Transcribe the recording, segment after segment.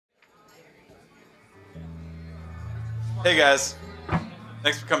Hey guys,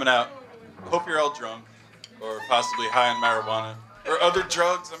 thanks for coming out. Hope you're all drunk, or possibly high on marijuana, or other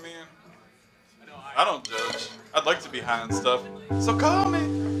drugs. I mean, I don't judge. I'd like to be high on stuff, so call me.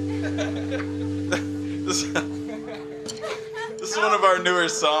 this is one of our newer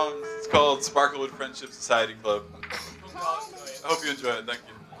songs. It's called Sparklewood Friendship Society Club. I hope you enjoy it. Thank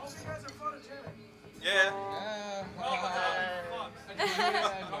you. Yeah.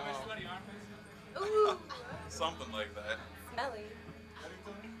 Ooh, Something like that. smelly.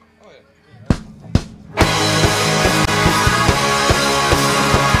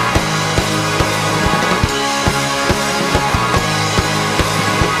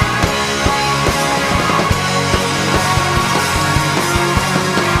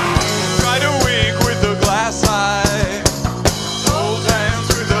 Try to wink with a glass eye. Hold hands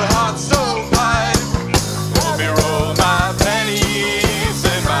with a hot stove pipe. Let me roll my pennies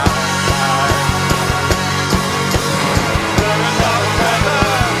in my eye. Birds of a feather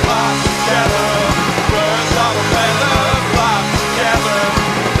flock together. Birds of a feather flock together.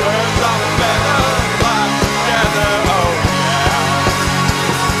 Birds of a feather flock together. Oh yeah.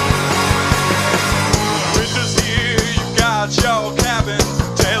 Winters here, you got your cabin.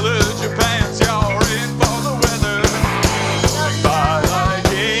 Tailored your pants, you're in for the weather. By like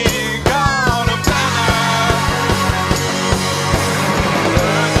ink on a banner.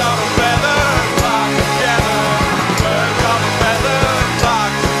 Birds of a feather flock together. Birds of a feather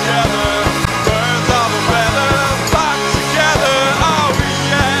flock together. Birds of a feather flock together. Oh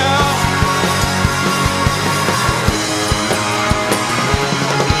yeah.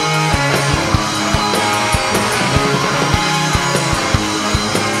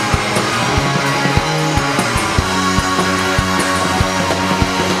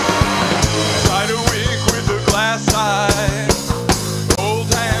 Try to wink with a glass eye.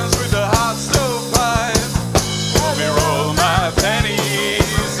 Hold hands with a hot stove pipe. Let me roll my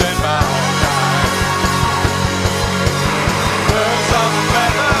pennies in my eye. Birds of a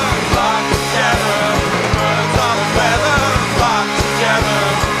feather flock together. Birds of a feather flock together.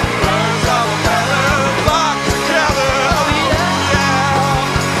 Birds of a feather flock together. Oh yeah.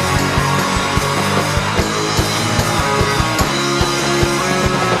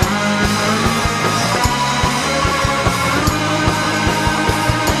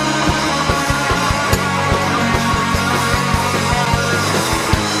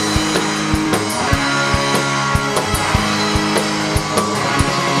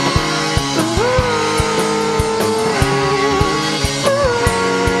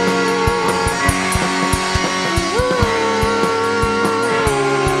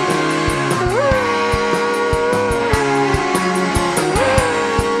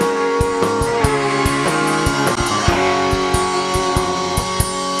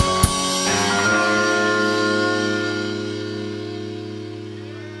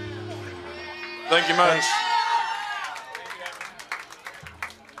 Thank you much.